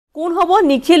কোন হব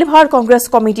নিখিল ভাৰত কংগ্ৰেছ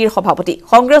কমিটিৰ সভাপতি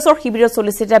কংগ্ৰেছৰ শিবিৰত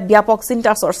চলিছে ব্যাপক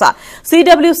চিন্তা চৰ্চা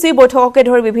CWC বৈঠককে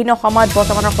ধৰি বিভিন্ন সময়ত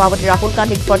বৰ্তমানৰ সভাপতি ৰাহুল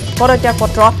গান্ধীক পদত্যাগ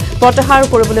পত্ৰ প্ৰত্যাহাৰ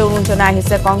কৰিবলৈ অনুৰোধ জনাই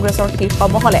আহিছে কংগ্ৰেছৰ শীৰ্ষ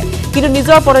মহলে কিন্তু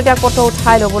নিজৰ পদত্যাগ পত্ৰ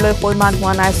উঠাই লবলৈ সৈমান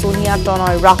হোৱা নাই সোনিয়া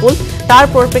তনয় ৰাহুল তাৰ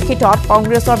পৰিপ্ৰেক্ষিতত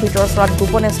কংগ্ৰেছৰ ভিতৰচৰাত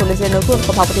গোপনে চলিছে নতুন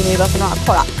সভাপতি নিৰ্বাচনৰ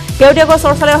আখৰা কেউটেকৰ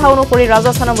চৰ্চালৈ অহা অনুসৰি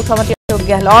ৰাজস্থানৰ মুখ্যমন্ত্ৰী অশোক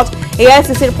গেহলট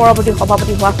AICCৰ পৰৱৰ্তী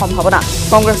সভাপতি হোৱাৰ সম্ভাৱনা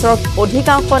কংগ্ৰেছৰ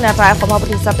অধিকাংশ নেতাই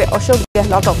সভাপতি হিচাপে অশোক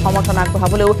গেহলটক সমৰ্থন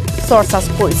আগবঢ়াবলৈ চৰ্চা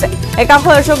কৰিছে একাংশ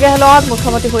অশোক গেহলট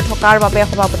মুখ্যমন্ত্ৰী হৈ থকাৰ বাবে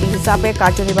সভাপতি হিচাপে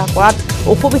কাৰ্যনিৰ্বাহ কৰাত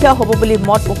অসুবিধা হ'ব বুলি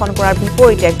মত পোষণ কৰাৰ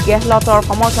বিপৰীতে গেহলটৰ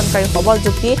সমৰ্থনকাৰী সবল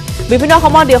যুক্তি বিভিন্ন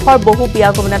সময়ত দেশৰ বহু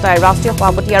বিয়াগম নেতাই ৰাষ্ট্ৰীয়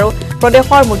সভাপতি আৰু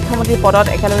প্ৰদেশৰ মুখ্যমন্ত্ৰী পদত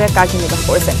একেলগে কাৰ্যনিৰ্বাহ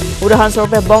কৰিছে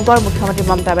উদাহৰণস্বৰূপে বংগৰ মুখ্যমন্ত্ৰী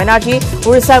মমতা বেনাৰ্জী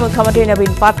উৰিষ্যাৰ মুখ্যমন্ত্ৰী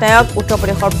নবীন পাটনায়ক উত্তৰ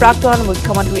প্ৰদেশৰ প্ৰাক্তন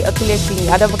মুখ্যমন্ত্ৰী অখিলেশ সিং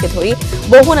যাদৱকে ধৰি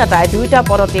বহু নেতাই দুইটা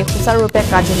পদতে সুচাৰুৰূপে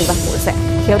কাৰ্যনিৰ্বাহ কৰিছে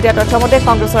শেহতীয়া তথ্যমতে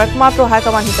কংগ্ৰেছৰ একমাত্ৰ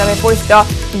হাইকমাণ্ড হিচাপে পৰিচিত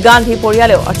গান্ধী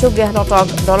পৰিয়ালেও অশোক গেহলটক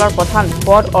দলৰ প্ৰধান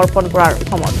পদ অৰ্পণ কৰাৰ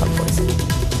সমৰ্থন কৰিছে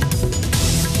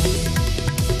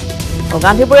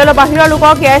গান্ধী পৰিয়ালৰ বাহিৰৰ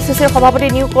লোকক AICCৰ সভাপতি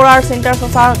নিয়োগ কৰাৰ চিন্তাৰ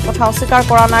কথা অস্বীকাৰ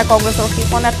কৰা নাই কংগ্ৰেছৰ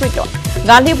শীৰ্ষ নেতৃত্ব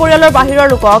গান্ধী পৰিয়ালৰ বাহিৰৰ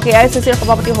লোকক AICCৰ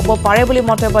সভাপতি হ'ব পাৰে বুলি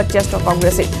মন্তব্য জ্যেষ্ঠ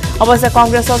কংগ্ৰেছী অৱশ্যে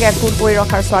কংগ্ৰেছক একগোট কৰি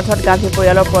ৰখাৰ স্বাৰ্থত গান্ধী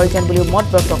পৰিয়ালৰ প্ৰয়োজন বুলি মত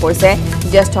ব্যক্ত কৰিছে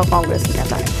জ্যেষ্ঠ কংগ্ৰেছী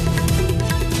নেতাই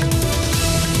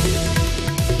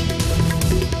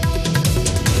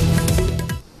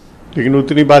लेकिन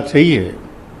उतनी बात सही है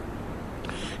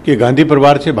कि गांधी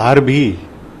परिवार से बाहर भी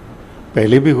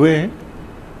पहले भी हुए हैं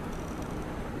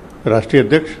राष्ट्रीय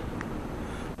अध्यक्ष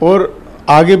और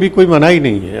आगे भी कोई मनाही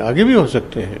नहीं है आगे भी हो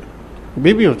सकते हैं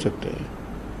भी हो सकते हैं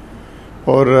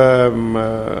और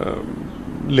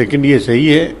लेकिन ये सही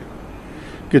है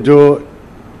कि जो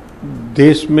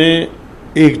देश में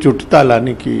एकजुटता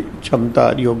लाने की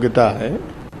क्षमता योग्यता है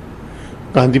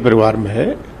गांधी परिवार में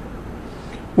है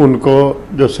उनको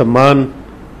जो सम्मान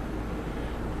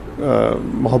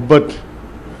मोहब्बत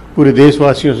पूरे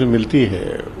देशवासियों से मिलती है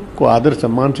को आदर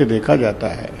सम्मान से देखा जाता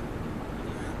है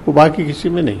वो बाकी किसी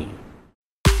में नहीं